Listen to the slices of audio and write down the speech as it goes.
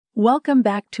Welcome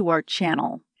back to our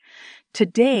channel.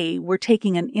 Today, we're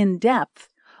taking an in-depth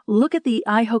look at the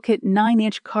IHOKIT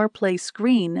 9-inch CarPlay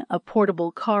screen, a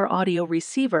portable car audio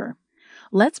receiver.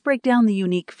 Let's break down the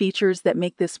unique features that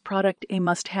make this product a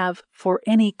must-have for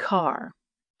any car.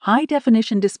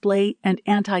 High-definition display and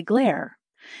anti-glare.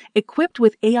 Equipped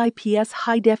with AIPS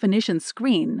high-definition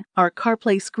screen, our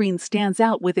CarPlay screen stands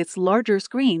out with its larger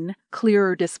screen,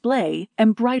 clearer display,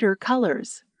 and brighter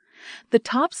colors. The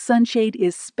top sunshade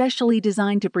is specially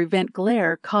designed to prevent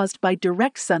glare caused by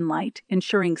direct sunlight,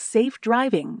 ensuring safe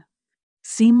driving.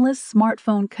 Seamless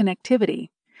smartphone connectivity.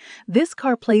 This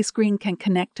CarPlay screen can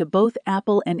connect to both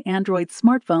Apple and Android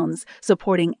smartphones,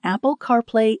 supporting Apple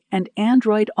CarPlay and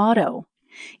Android Auto.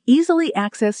 Easily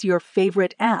access your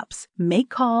favorite apps, make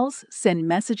calls, send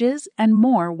messages, and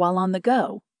more while on the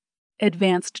go.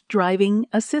 Advanced driving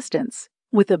assistance.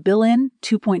 With a built-in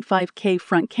 2.5K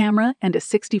front camera and a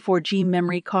 64G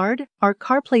memory card, our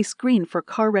CarPlay screen for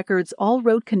car records all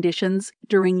road conditions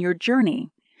during your journey.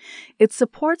 It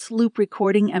supports loop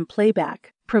recording and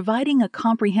playback, providing a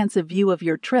comprehensive view of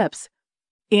your trips.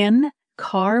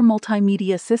 In-car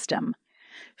multimedia system.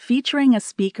 Featuring a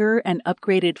speaker and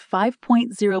upgraded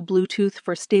 5.0 Bluetooth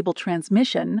for stable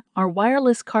transmission, our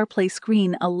wireless CarPlay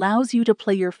screen allows you to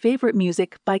play your favorite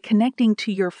music by connecting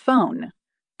to your phone.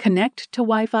 Connect to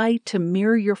Wi-Fi to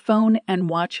mirror your phone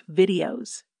and watch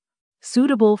videos.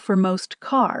 Suitable for most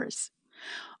cars.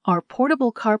 Our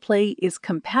portable CarPlay is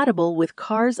compatible with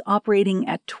cars operating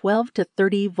at 12 to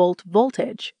 30 volt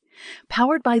voltage.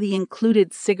 Powered by the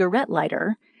included cigarette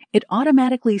lighter, it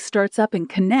automatically starts up and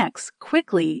connects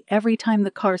quickly every time the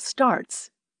car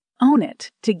starts. Own it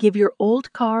to give your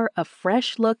old car a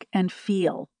fresh look and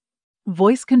feel.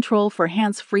 Voice control for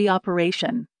hands-free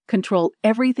operation. Control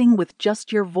everything with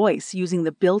just your voice using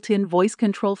the built-in voice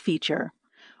control feature.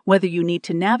 Whether you need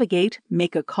to navigate,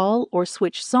 make a call, or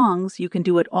switch songs, you can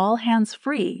do it all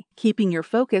hands-free, keeping your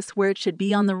focus where it should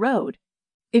be on the road.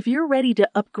 If you're ready to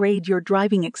upgrade your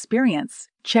driving experience,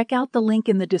 check out the link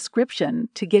in the description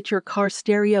to get your car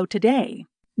stereo today.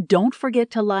 Don't forget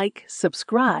to like,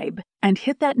 subscribe, and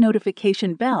hit that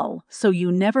notification bell so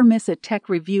you never miss a tech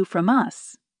review from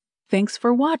us. Thanks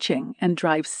for watching and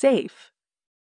drive safe.